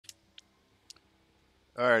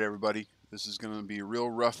Alright everybody, this is going to be real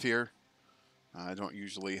rough here. I don't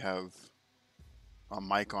usually have a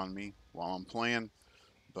mic on me while I'm playing,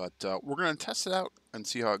 but we're going to test it out and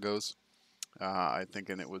see how it goes. I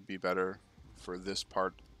think it would be better for this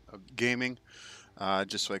part of gaming,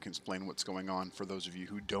 just so I can explain what's going on for those of you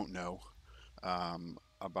who don't know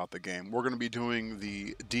about the game. We're going to be doing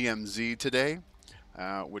the DMZ today,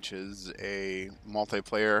 which is a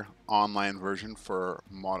multiplayer online version for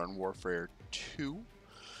Modern Warfare 2.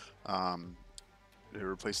 Um, it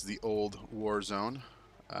replaces the old Warzone.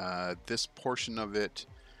 This portion of it,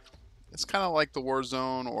 it's kind of like the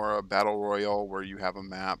Warzone or a Battle Royale where you have a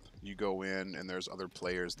map, you go in, and there's other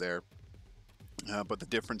players there. But the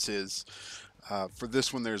difference is, for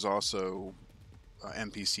this one, there's also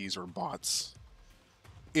NPCs or bots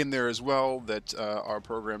in there as well that are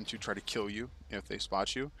programmed to try to kill you if they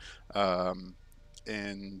spot you,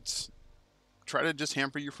 and try to just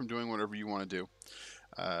hamper you from doing whatever you want to do.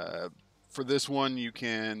 For this one, you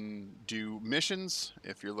can do missions.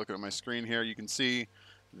 If you're looking at my screen here, you can see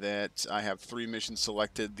that I have 3 missions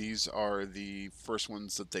selected. These are the first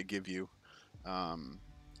ones that they give you.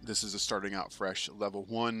 This is a starting out fresh level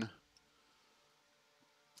 1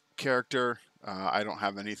 character. I don't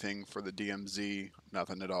have anything for the DMZ,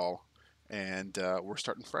 nothing at all. And we're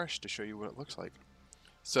starting fresh to show you what it looks like.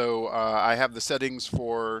 So I have the settings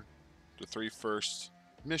for the 3 first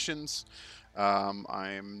missions.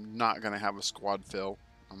 I'm not going to have a squad fill.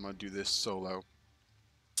 I'm going to do this solo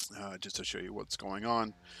just to show you what's going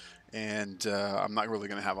on. And I'm not really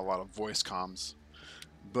going to have a lot of voice comms.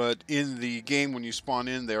 But in the game, when you spawn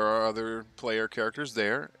in, there are other player characters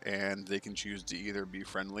there, and they can choose to either be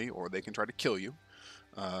friendly or they can try to kill you.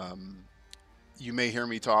 You may hear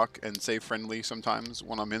me talk and say friendly sometimes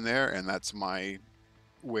when I'm in there, and that's my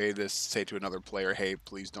way to say to another player, hey,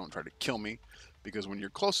 please don't try to kill me. Because when you're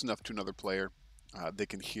close enough to another player, they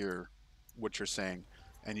can hear what you're saying,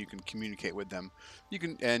 and you can communicate with them. You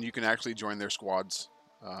can actually join their squads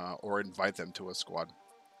or invite them to a squad.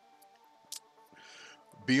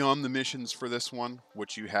 Beyond the missions for this one,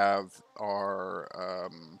 what you have are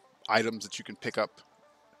items that you can pick up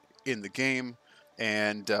in the game,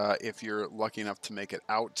 and if you're lucky enough to make it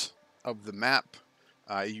out of the map,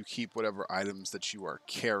 you keep whatever items that you are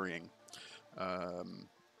carrying.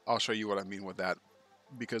 I'll show you what I mean with that,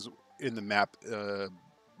 because in the map,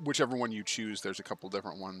 whichever one you choose, there's a couple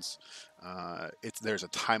different ones. There's a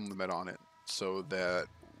time limit on it, so that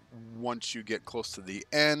once you get close to the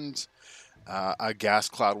end, a gas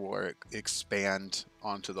cloud will expand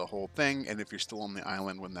onto the whole thing, and if you're still on the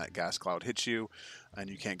island when that gas cloud hits you and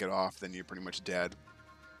you can't get off, then you're pretty much dead,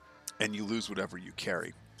 and you lose whatever you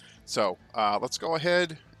carry. So let's go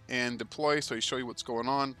ahead and deploy so I show you what's going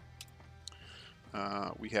on.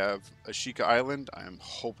 We have Ashika Island. I am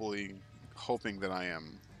hoping that I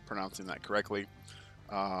am pronouncing that correctly.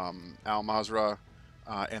 Al Mazrah,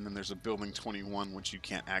 and then there's a Building 21, which you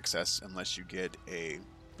can't access unless you get a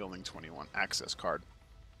Building 21 access card.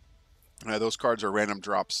 Those cards are random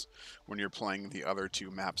drops when you're playing the other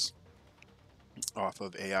 2 maps off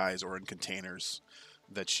of AIs or in containers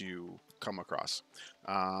that you come across.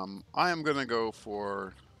 I am going to go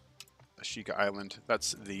for Ashika Island.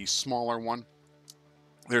 That's the smaller one.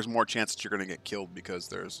 There's more chance that you're going to get killed because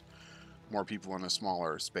there's more people in a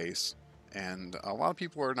smaller space, and a lot of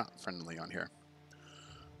people are not friendly on here.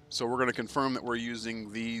 So we're going to confirm that we're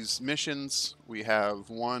using these missions. We have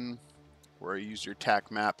one where you use your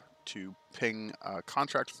TAC map to ping a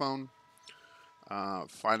contract phone,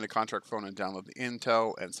 find the contract phone and download the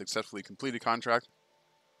intel, and successfully complete a contract.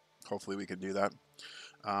 Hopefully we can do that.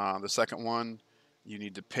 The second one, you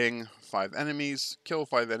need to ping 5 enemies, kill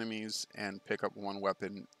 5 enemies, and pick up 1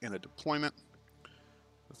 weapon in a deployment.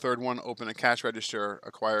 The third one, open a cash register,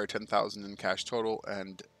 acquire 10,000 in cash total,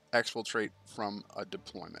 and exfiltrate from a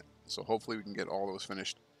deployment. So hopefully we can get all those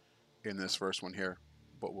finished in this first one here,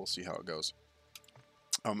 but we'll see how it goes.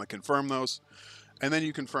 I'm going to confirm those, and then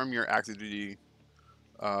you confirm your active duty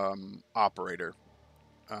operator.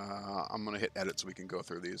 I'm going to hit edit so we can go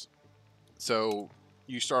through these. So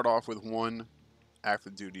you start off with 1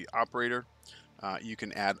 active duty operator. You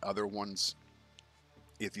can add other ones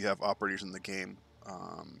if you have operators in the game.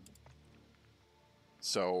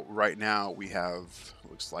 So right now we have,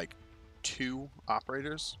 looks like 2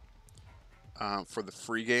 operators for the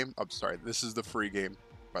free game. I'm sorry, this is the free game.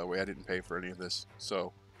 By the way, I didn't pay for any of this.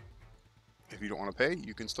 So if you don't want to pay,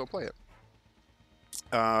 you can still play it.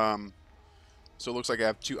 So it looks like I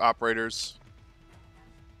have 2 operators.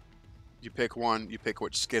 You pick one, you pick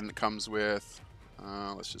which skin it comes with.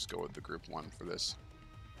 Let's just go with the group 1 for this.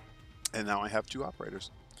 And now I have 2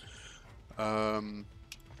 operators.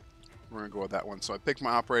 We're going to go with that one. So I picked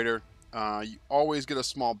my operator. You always get a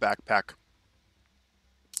small backpack.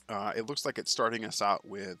 It looks like it's starting us out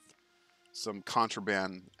with some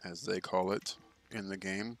contraband, as they call it in the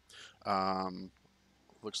game. Um,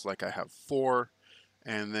 Looks like I have 4.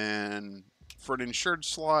 And then for an insured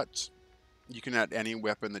slot, you can add any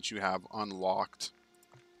weapon that you have unlocked.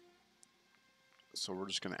 So we're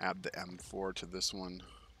just going to add the M4 to this one.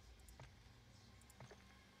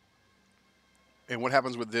 And what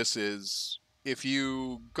happens with this is if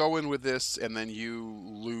you go in with this and then you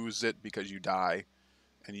lose it because you die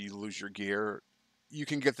and you lose your gear, you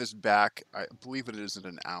can get this back. I believe it is in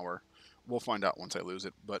an hour. We'll find out once I lose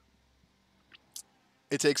it, but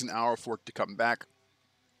it takes an hour for it to come back.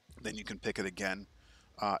 Then you can pick it again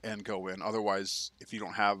and go in. Otherwise, if you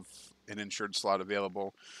don't have an insured slot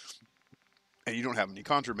available and you don't have any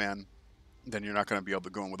contraband, then you're not going to be able to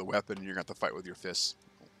go in with a weapon and you're going to have to fight with your fists,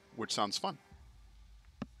 which sounds fun.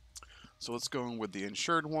 So let's go in with the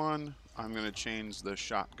insured one. I'm going to change the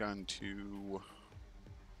shotgun to...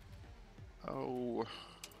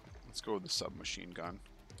 let's go with the submachine gun.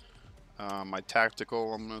 My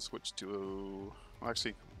tactical, I'm going to switch to... Well,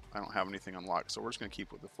 actually, I don't have anything unlocked, so we're just going to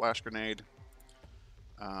keep with the flash grenade.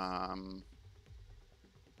 I'm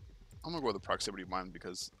going to go with the proximity mine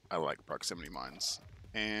because I like proximity mines.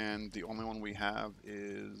 And the only one we have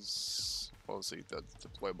is... Well, let's see, the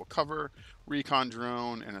deployable cover, recon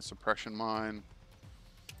drone, and a suppression mine.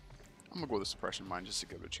 I'm going to go with a suppression mine just to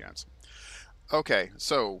give it a chance. Okay,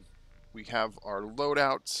 so we have our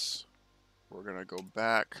loadouts. We're going to go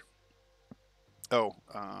back. Let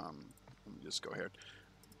me just go ahead.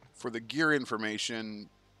 For the gear information,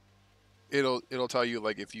 it'll tell you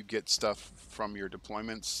like if you get stuff from your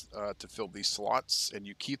deployments to fill these slots and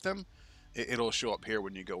you keep them, it'll show up here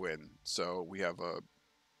when you go in. So we have a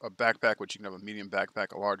backpack, which you can have a medium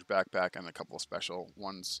backpack, a large backpack, and a couple of special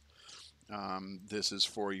ones. This is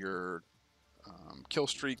for your kill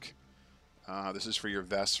streak. This is for your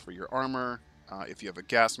vest, for your armor. If you have a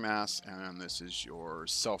gas mask, and this is your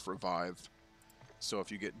self-revive. So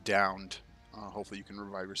if you get downed, hopefully you can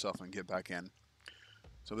revive yourself and get back in.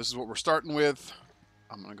 So this is what we're starting with.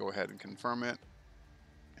 I'm going to go ahead and confirm it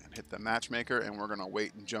and hit the matchmaker, and we're going to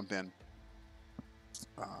wait and jump in.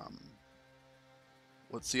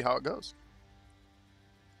 Let's see how it goes.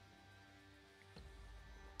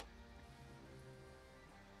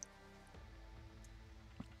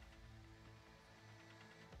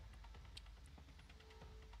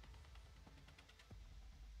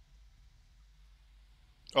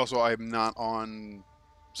 Also, I'm not on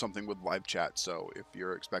something with live chat, so if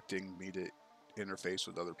you're expecting me to interface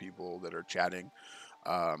with other people that are chatting,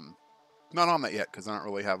 not on that yet because I don't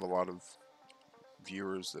really have a lot of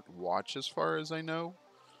viewers that watch as far as I know.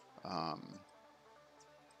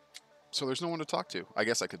 So there's no one to talk to. I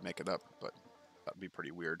guess I could make it up, but that'd be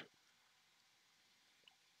pretty weird.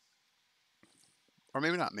 Or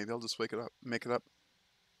maybe not. Maybe I'll just make it up.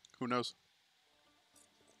 Who knows?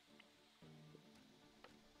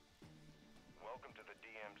 Welcome to the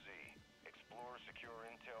DMZ. Explore, secure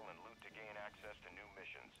intel, and loot to gain access to new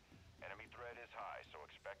missions. Enemy threat is high, so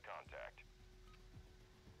expect contact.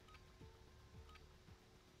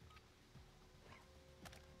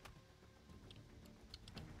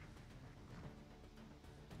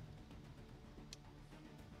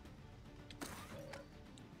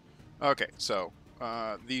 Okay, so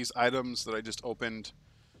these items that I just opened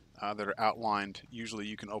that are outlined, usually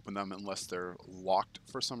you can open them unless they're locked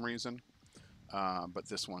for some reason. But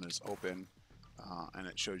this one is open, and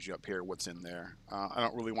it shows you up here what's in there. I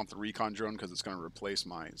don't really want the recon drone because it's going to replace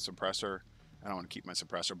my suppressor. I don't want to keep my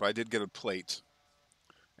suppressor, but I did get a plate.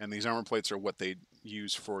 And these armor plates are what they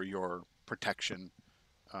use for your protection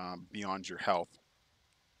beyond your health.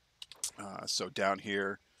 So down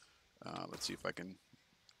here, let's see if I can...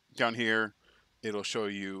 Down here, it'll show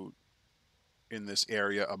you in this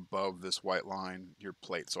area above this white line your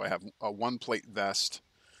plate. So I have a 1 plate vest,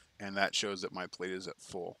 and that shows that my plate is at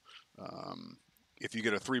full. If you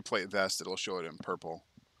get a 3 plate vest, it'll show it in purple,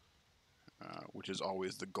 which is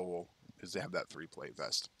always the goal, is to have that 3 plate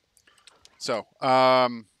vest. So let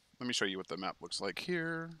me show you what the map looks like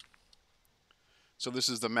here. So this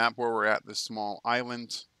is the map where we're at, this small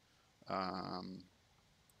island.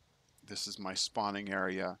 This is my spawning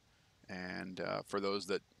area, and for those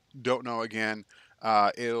that don't know, again,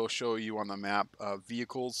 it'll show you on the map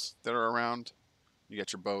vehicles that are around. You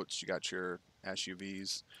got your boats, you got your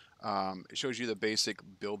SUVs. It shows you the basic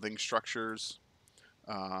building structures,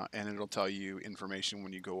 and it'll tell you information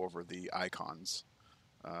when you go over the icons.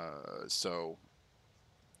 So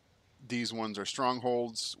These ones are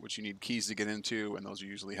strongholds, which you need keys to get into, and those are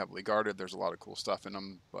usually heavily guarded. There's a lot of cool stuff in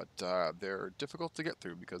them, but they're difficult to get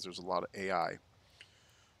through because there's a lot of AI.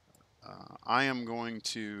 I am going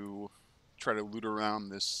to try to loot around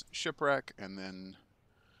this shipwreck and then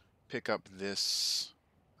pick up this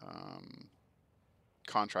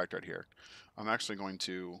contract right here. I'm actually going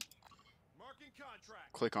to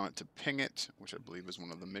click on it to ping it, which I believe is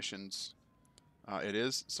one of the missions. It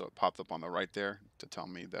is, so it popped up on the right there to tell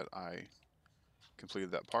me that I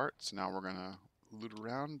completed that part. So now we're going to loot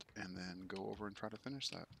around and then go over and try to finish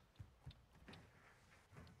that.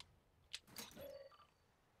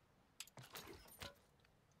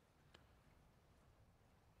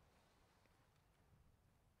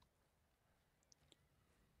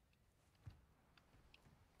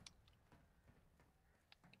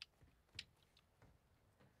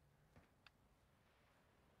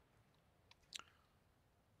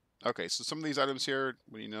 Okay, so some of these items here,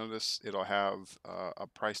 when you notice, it'll have a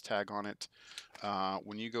price tag on it.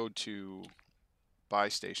 When you go to buy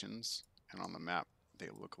stations, and on the map, they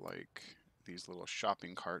look like these little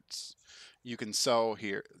shopping carts. You can sell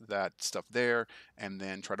here that stuff there, and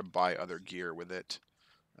then try to buy other gear with it.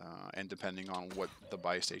 And depending on what the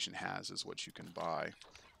buy station has, is what you can buy.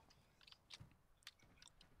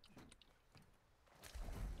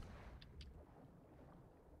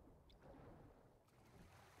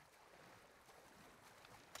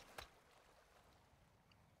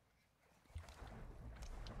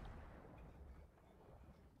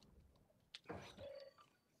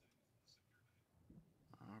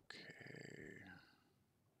 Okay.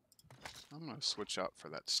 I'm going to switch out for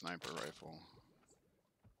that sniper rifle.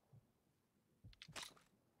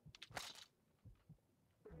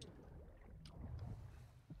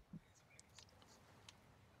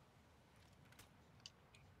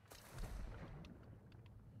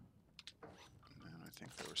 And I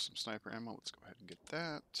think there was some sniper ammo. Let's go ahead and get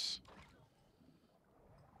that.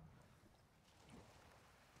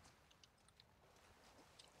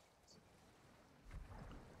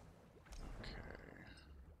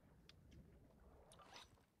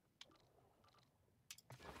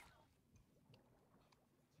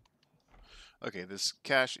 Okay, this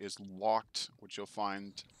cache is locked, which you'll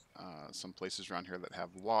find some places around here that have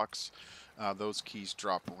locks. Those keys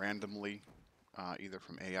drop randomly, either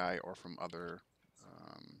from AI or from other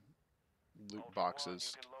loot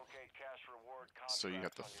boxes. So you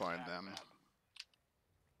have to find them.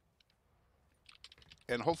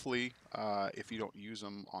 And hopefully, if you don't use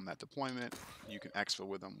them on that deployment, you can exfil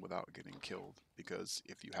with them without getting killed. Because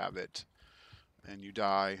if you have it and you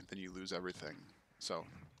die, then you lose everything. So,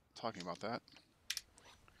 talking about that.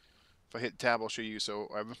 If I hit tab, I'll show you. So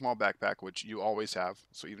I have a small backpack, which you always have.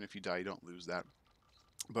 So even if you die, you don't lose that.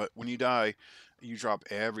 But when you die, you drop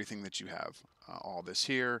everything that you have. All this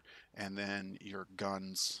here, and then your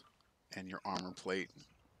guns and your armor plate.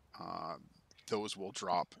 Those will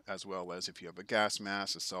drop, as well as if you have a gas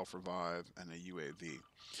mask, a self-revive, and a UAV.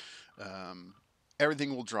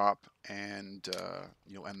 Everything will drop, and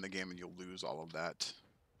you'll end the game and you'll lose all of that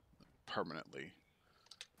permanently.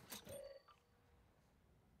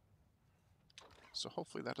 So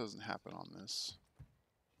hopefully that doesn't happen on this.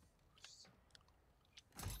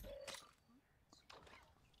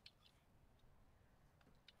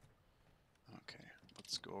 Okay,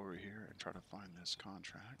 let's go over here and try to find this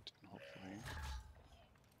contract, and hopefully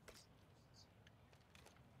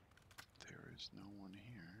there is no one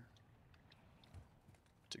here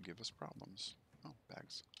to give us problems. Oh,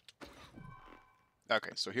 bags.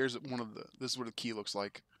 Okay, so here's this is what the key looks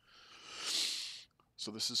like. So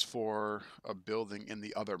this is for a building in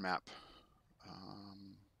the other map.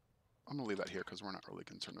 I'm going to leave that here because we're not really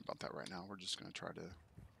concerned about that right now. We're just going to try to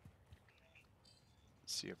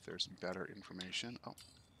see if there's better information. Oh,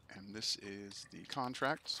 and this is the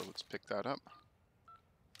contract, so let's pick that up.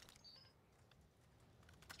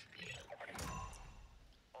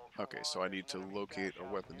 Okay, so I need to locate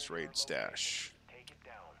a weapons raid stash.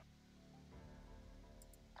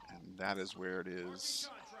 And that is where it is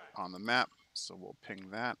on the map. So we'll ping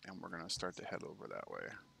that, and we're going to start to head over that way.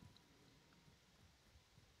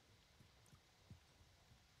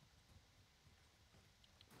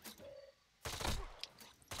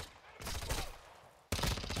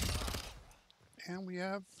 And we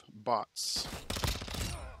have bots.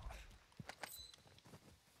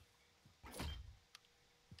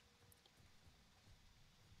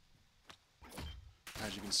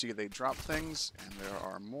 As you can see, they drop things, and there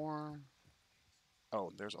are more. Oh,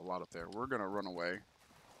 there's a lot up there. We're going to run away.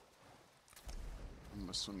 I'm going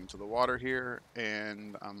to swim into the water here,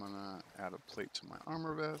 and I'm going to add a plate to my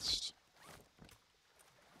armor vest.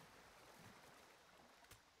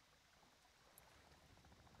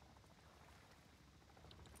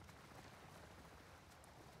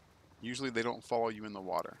 Usually they don't follow you in the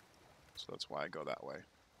water, so that's why I go that way.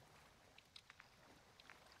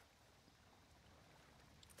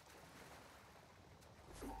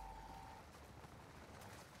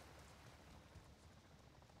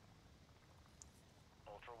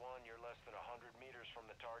 Ultra One, you're less than 100 meters from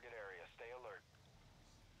the target area. Stay alert.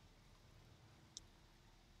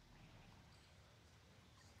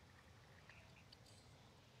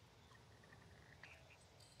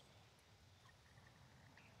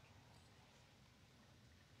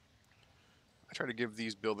 I try to give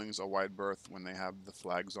these buildings a wide berth when they have the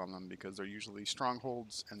flags on them because they're usually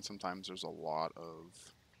strongholds and sometimes there's a lot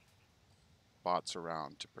of bots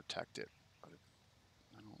around to protect it. But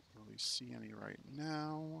I don't really see any right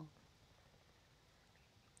now.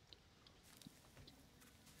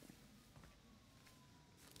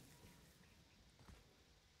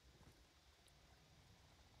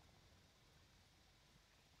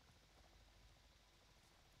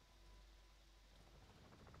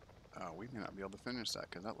 We may not be able to finish that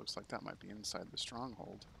because that looks like that might be inside the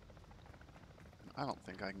stronghold. And I don't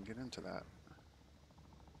think I can get into that.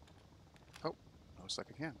 Oh, looks like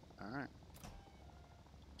I can. Alright.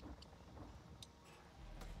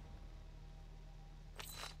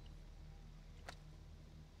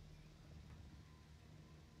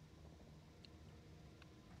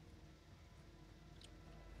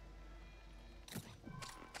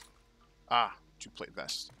 Ah, 2-plate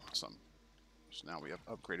vest. Awesome. So now we have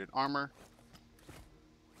upgraded armor.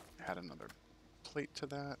 Add another plate to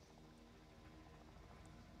that.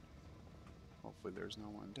 Hopefully there's no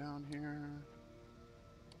one down here.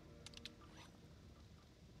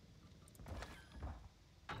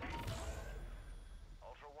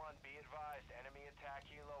 Ultra One, be advised, enemy attack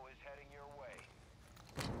helo is heading your way.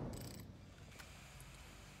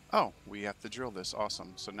 Oh, we have to drill this.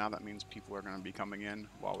 Awesome. So now that means people are going to be coming in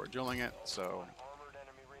while we're drilling it. So Armored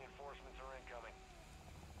enemy reinforcements are incoming.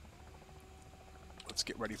 let's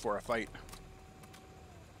get ready for a fight.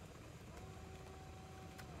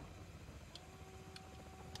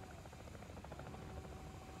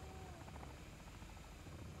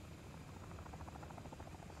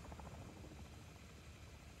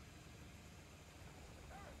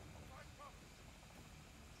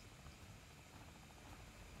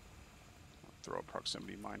 Throw a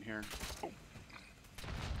proximity mine here. Oh.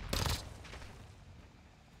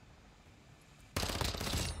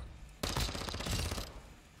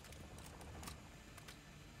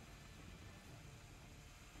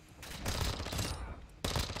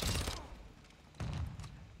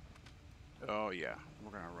 Oh yeah,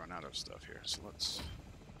 we're gonna run out of stuff here. So let's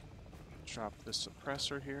drop this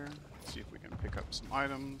suppressor here. See if we can pick up some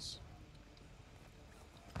items.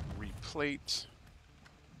 Replate.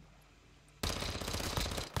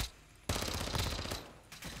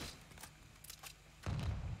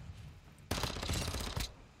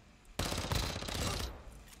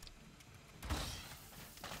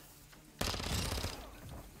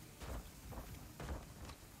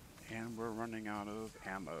 And we're running out of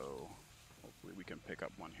ammo. Hopefully we can pick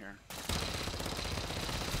up one here.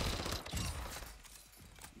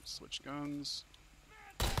 Switch guns.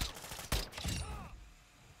 Oh,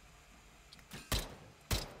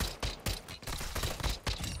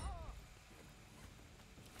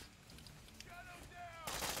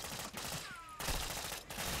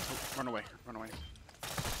 run away, run away.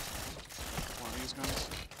 One of these guns.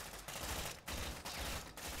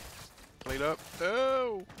 Plate up.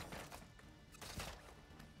 Oh!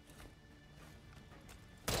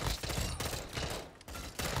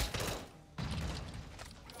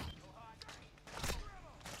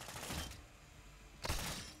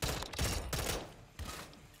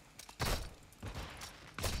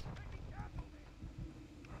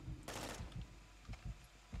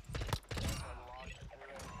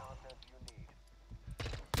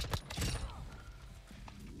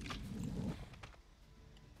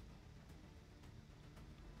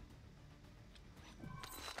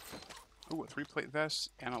 Ooh, a 3-plate vest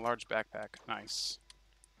and a large backpack. Nice.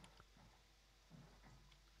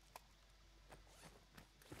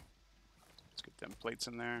 Let's get them plates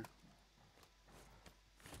in there.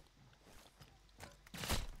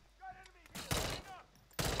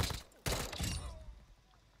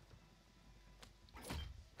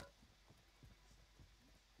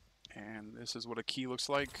 And this is what a key looks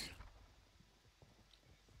like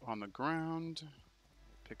on the ground.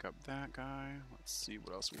 Pick up that guy. Let's see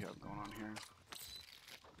what else we have going on here.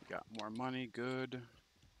 We got more money, good.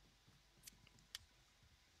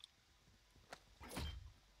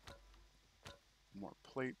 More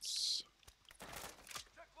plates.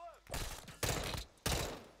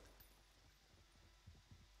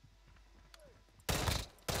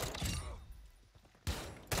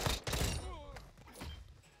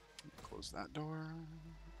 close that door.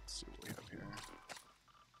 Let's see what we have here.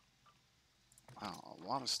 Wow, a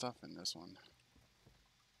lot of stuff in this one.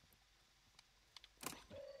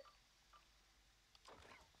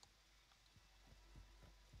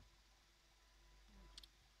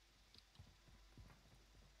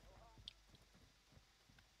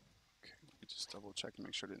 Okay, let me just double check to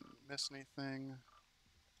make sure I didn't miss anything.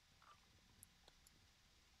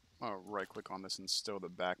 I'll right click on this and stow the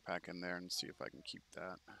backpack in there and see if I can keep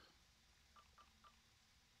that.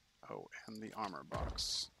 Oh, and the armor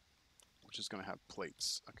box, which is going to have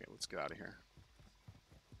plates. Okay, let's get out of here.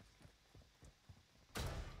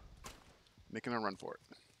 Making a run for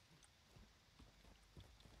it.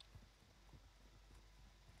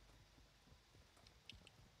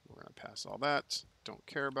 We're going to pass all that. Don't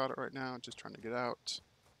care about it right now, just trying to get out.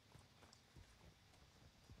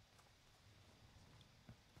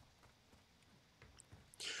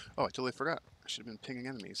 Oh, I totally forgot. I should have been pinging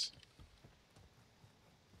enemies.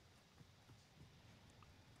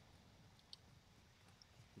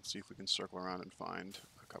 Let's see if we can circle around and find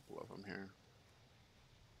a couple of them here.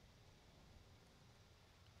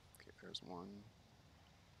 Okay, there's one.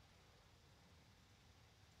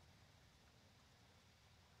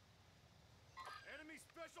 Enemy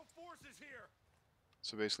special forces here.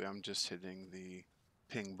 So basically I'm just hitting the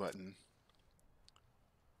ping button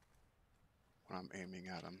when I'm aiming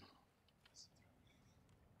at them.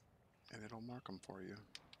 And it'll mark them for you.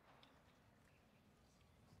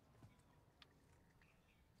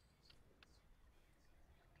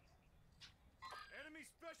 Enemy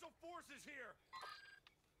special forces here.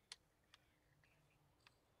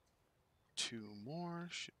 2 more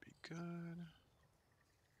should be good.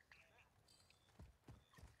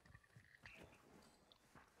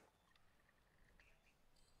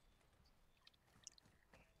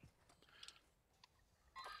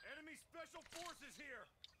 Enemy special forces here.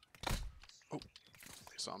 Oh,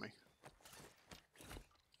 they saw me.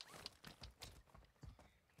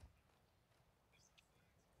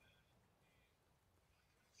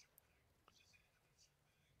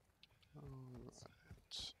 Alright.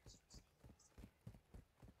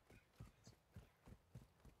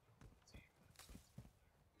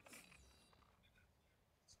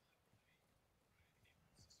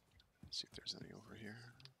 Let's see if there's any over here.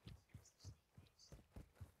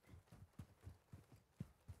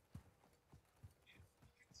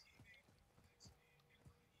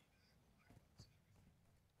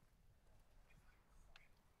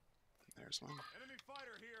 There's one. Enemy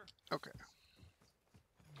fighter here. Okay.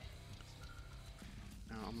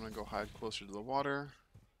 Now I'm going to go hide closer to the water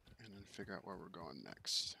and then figure out where we're going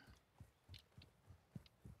next.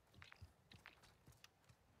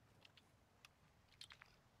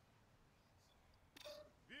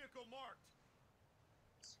 Vehicle marked.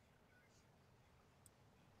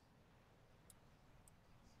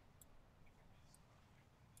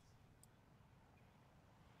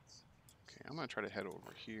 Okay, I'm going to try to head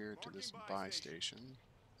over here to this buy station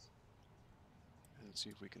and see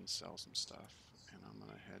if we can sell some stuff. And I'm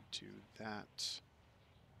going to head to that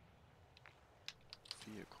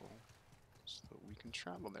vehicle so that we can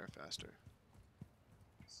travel there faster.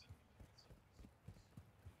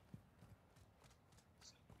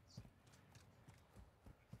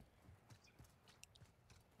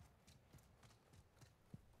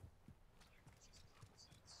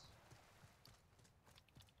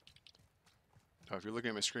 Now, if you're looking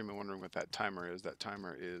at my screen and wondering what that timer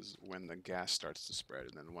is when the gas starts to spread.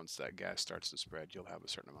 And then once that gas starts to spread, you'll have a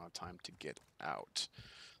certain amount of time to get out.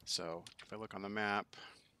 So if I look on the map,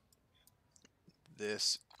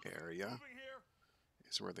 this area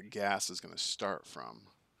is where the gas is going to start from.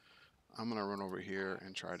 I'm going to run over here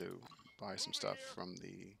and try to buy some stuff from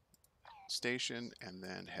the station and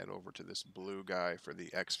then head over to this blue guy for the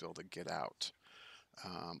exfil to get out.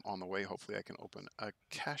 On the way, hopefully I can open a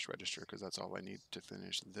cash register because that's all I need to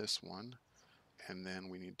finish this one. And then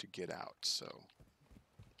we need to get out. So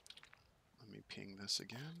let me ping this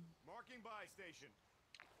again. Marking buy station.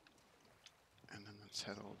 And then let's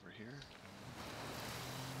head over here.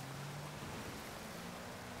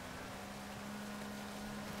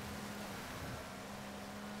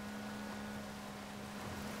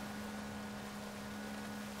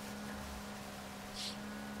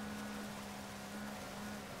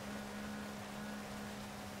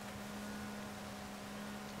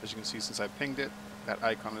 As you can see, since I pinged it, that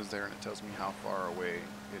icon is there and it tells me how far away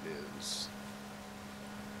it is.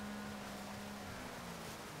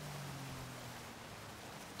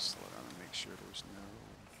 Slow down and make sure there's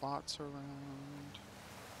no bots around.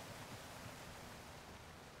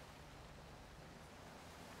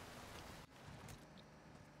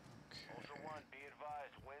 Ultra One, be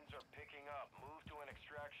advised, winds are picking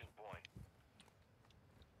extraction point.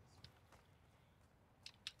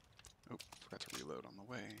 Oh, forgot to reload on the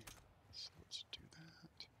way. So let's do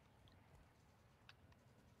that.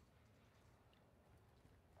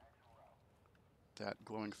 That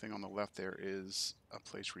glowing thing on the left there is a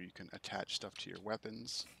place where you can attach stuff to your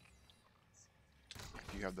weapons.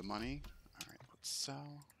 If you have the money. Alright, let's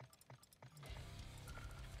sell.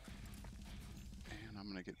 And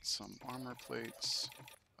I'm going to get some armor plates,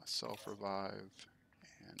 a self-revive,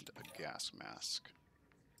 and a gas mask.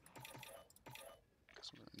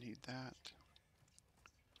 So we're going to need that.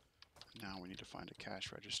 Now we need to find a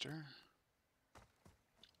cash register.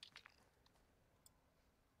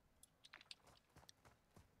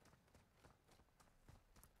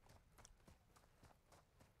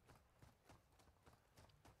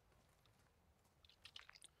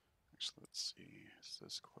 Actually, let's see. Is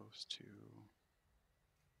this close to...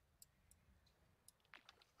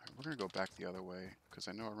 Alright, we're going to go back the other way, because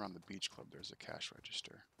I know around the beach club there's a cash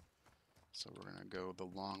register. So we're going to go the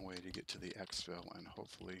long way to get to the exfil, and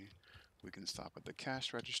hopefully we can stop at the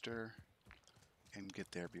cash register and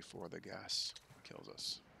get there before the gas kills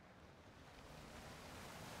us.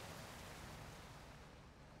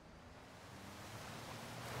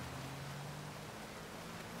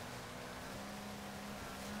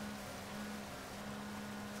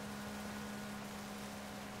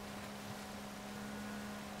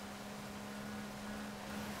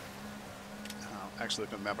 Actually,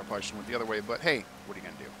 looking at the map, I probably should have went the other way, but hey, what are you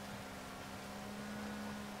going to do?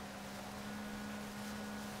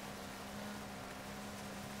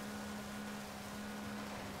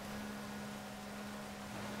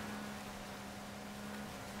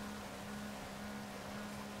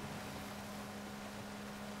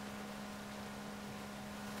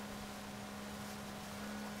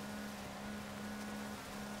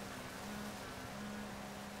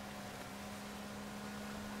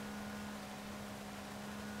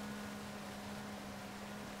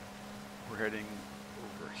 We're heading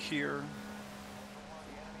over here.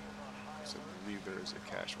 So I believe there is a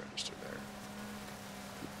cash register there.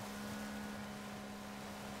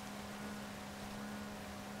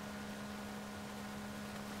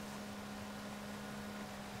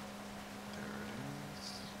 There it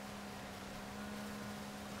is.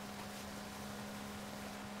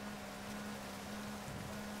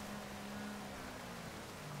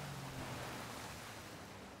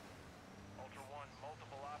 Ultra One,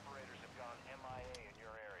 multiple operators have gone MIA in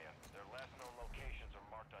your area. Their last known locations are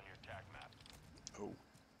marked on your TAC map. Oh.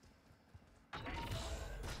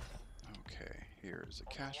 Okay, here is a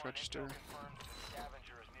cash register.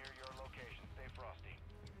 Scavenger is near your location. Stay frosty.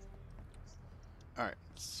 Alright,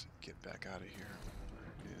 let's get back out of here. Where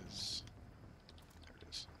it is. There it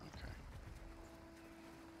is. Okay.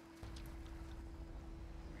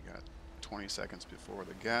 We got 20 seconds before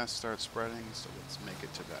the gas starts spreading, so let's make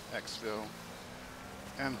it to that exfil.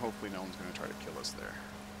 And hopefully no one's going to try to kill us there.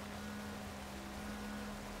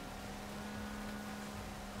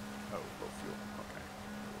 Oh, low fuel. Okay.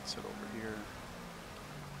 Let's head over here.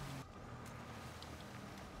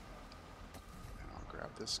 And I'll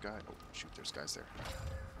grab this guy. Oh, shoot, there's guys there.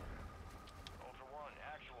 Ultra One,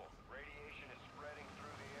 actual. Radiation is spreading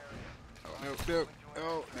through the area. Oh, no, no.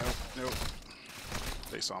 Oh, no, no.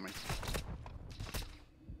 They saw me.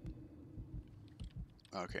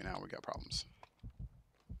 Okay, now we got problems.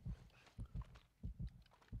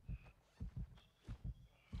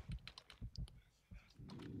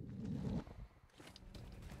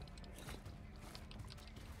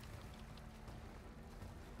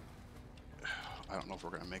 I don't know if we're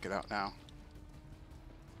going to make it out now.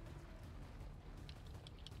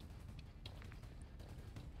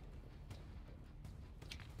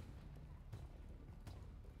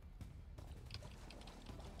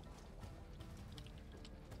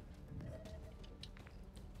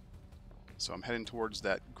 So I'm heading towards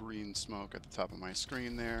that green smoke at the top of my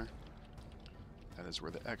screen there. That is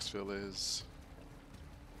where the exfil is.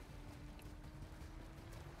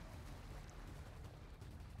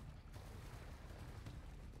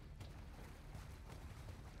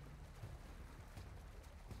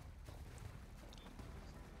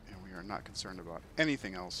 And we are not concerned about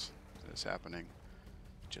anything else that is happening,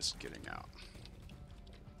 just getting out.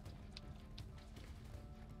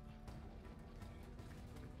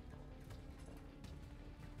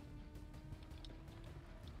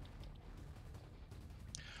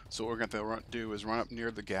 So what we're going to do is run up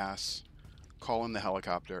near the gas, call in the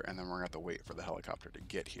helicopter, and then we're going to have to wait for the helicopter to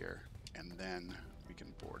get here, and then we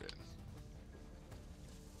can board it.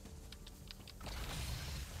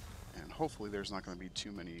 And hopefully there's not going to be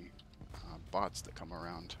too many bots that come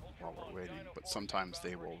around while we're waiting, but sometimes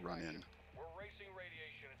they will run in. We're racing radiation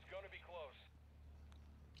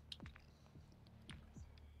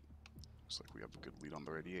Looks like we have a good lead on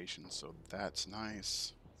the radiation, so that's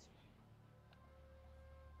nice.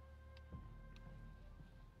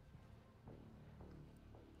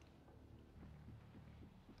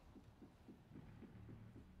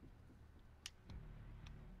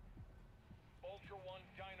 Ultra One,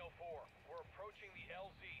 Dino 4. We're approaching the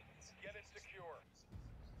LZ. Get it secure.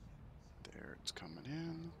 There, it's coming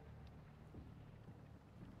in.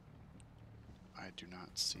 I do not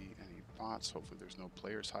see any bots. Hopefully there's no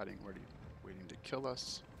players hiding ready, waiting to kill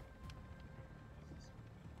us.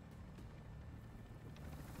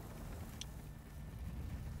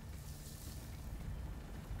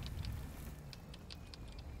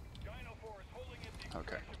 Dino 4 is holding at the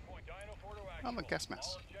Okay. extraction point. Dino 4 to action. I'm a gas mask.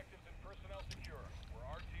 All objectives and personnel secure. We're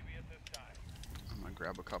RTV at this time. I'm gonna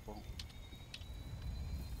grab a couple.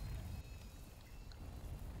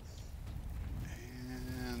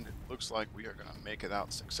 And it looks like we are gonna make it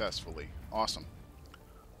out successfully. Awesome.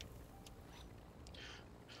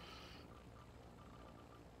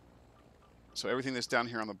 So everything that's down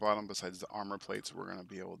here on the bottom, besides the armor plates, we're gonna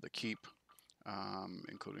be able to keep,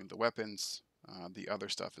 including the weapons. The other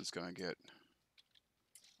stuff is gonna get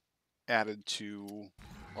added to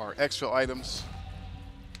our exfil items.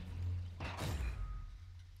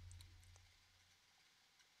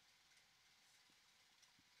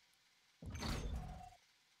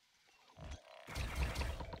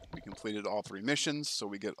 We completed all 3 missions, so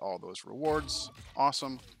we get all those rewards.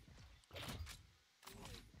 Awesome.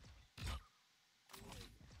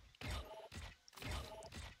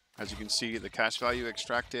 As you can see, the cash value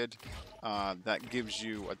extracted, that gives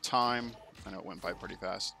you a time. I know it went by pretty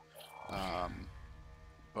fast.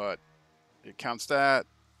 But it counts that,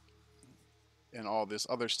 and all this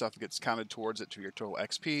other stuff gets counted towards it to your total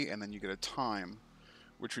XP, and then you get a time,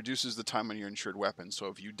 which reduces the time on your insured weapon. So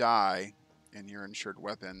if you die and your insured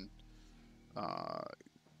weapon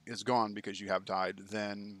is gone because you have died,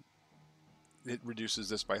 then it reduces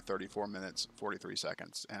this by 34 minutes, 43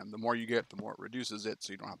 seconds. And the more you get, the more it reduces it,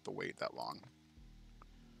 so you don't have to wait that long.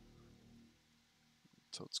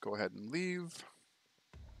 So let's go ahead and leave.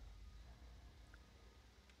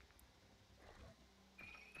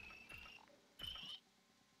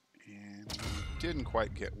 And we didn't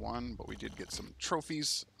quite get one, but we did get some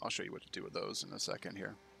trophies. I'll show you what to do with those in a second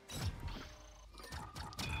here.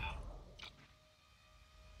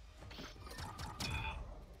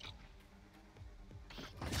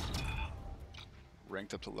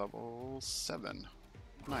 Ranked up to level 7.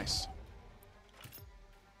 Nice.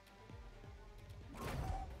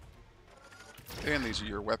 And these are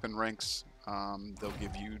your weapon ranks. They'll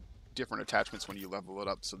give you different attachments when you level it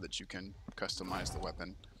up so that you can customize the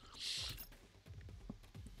weapon.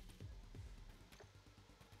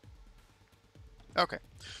 Okay,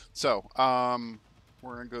 so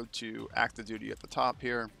we're going to go to active duty at the top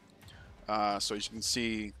here. So as you can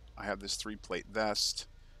see, I have this 3-plate vest,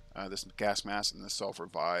 this gas mask, and this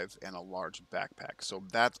self-revive, and a large backpack. So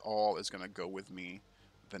that all is going to go with me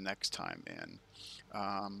the next time in.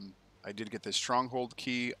 I did get this stronghold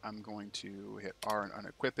key. I'm going to hit R and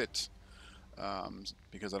unequip it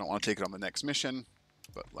because I don't want to take it on the next mission.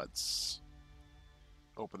 But let's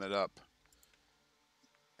open it up.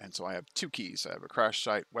 And so I have 2 keys. I have a crash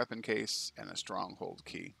site weapon case and a stronghold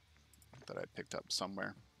key that I picked up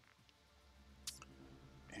somewhere.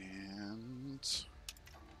 And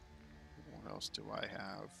what else do I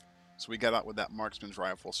have? So we got out with that marksman's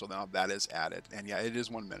rifle, so now that is added. And yeah, it is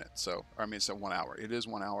 1 minute. So, I mean, it's 1 hour. It is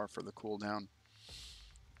 1 hour for the cooldown.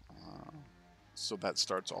 So that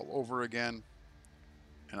starts all over again.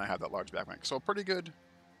 And I have that large backpack. So pretty good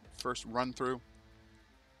first run through.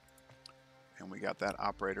 And we got that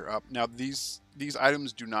operator up. Now these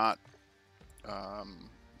items do not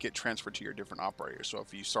get transferred to your different operators. So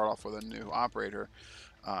if you start off with a new operator,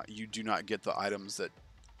 you do not get the items that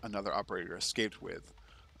another operator escaped with.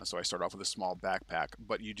 So I start off with a small backpack,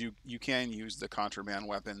 but you can use the contraband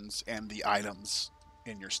weapons and the items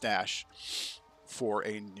in your stash for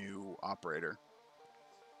a new operator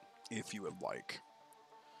if you would like.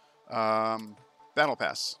 Battle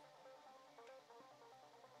Pass.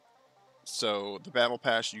 So the Battle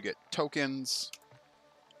Pass, you get tokens.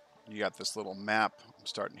 You got this little map. I'm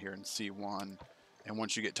starting here in C1. And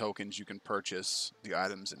once you get tokens, you can purchase the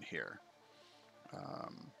items in here.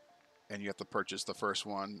 And you have to purchase the first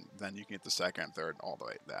one, then you can get the second, third, all the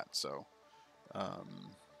way to that. So I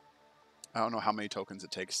don't know how many tokens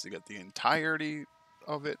it takes to get the entirety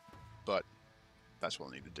of it, but that's what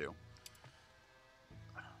we'll need to do.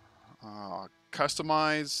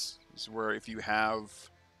 Customize is where if you have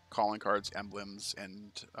calling cards, emblems,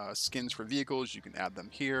 and skins for vehicles, you can add them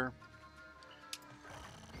here.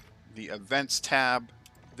 The events tab,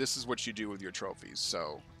 this is what you do with your trophies.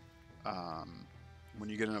 So when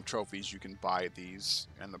you get enough trophies, you can buy these,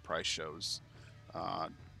 and the price shows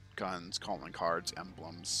guns, calling cards,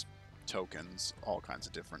 emblems, tokens, all kinds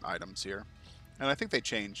of different items here. And I think they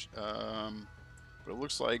change, but it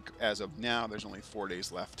looks like as of now, there's only 4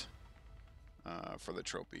 days left for the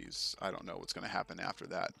trophies. I don't know what's going to happen after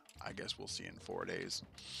that. I guess we'll see in 4 days.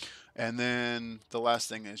 And then the last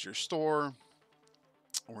thing is your store,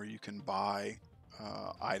 where you can buy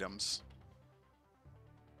items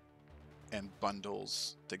and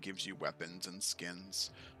bundles that gives you weapons and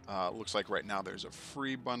skins. Looks like right now there's a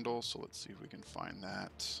free bundle, so let's see if we can find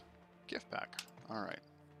that. Gift pack. All right.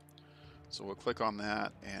 So we'll click on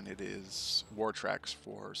that, and it is War Tracks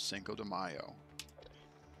for Cinco de Mayo.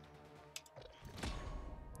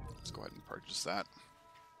 Let's go ahead and purchase that.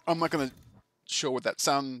 I'm not going to show what that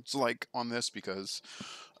sounds like on this because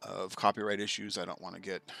of copyright issues. I don't want to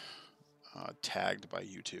get tagged by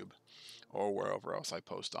YouTube or wherever else I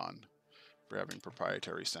post on for having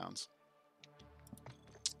proprietary sounds.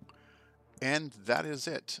 And that is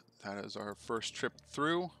it. That is our first trip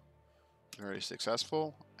through. Very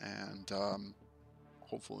successful, and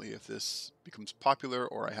hopefully if this becomes popular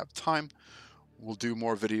or I have time, we'll do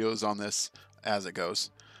more videos on this as it goes.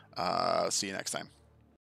 See you next time.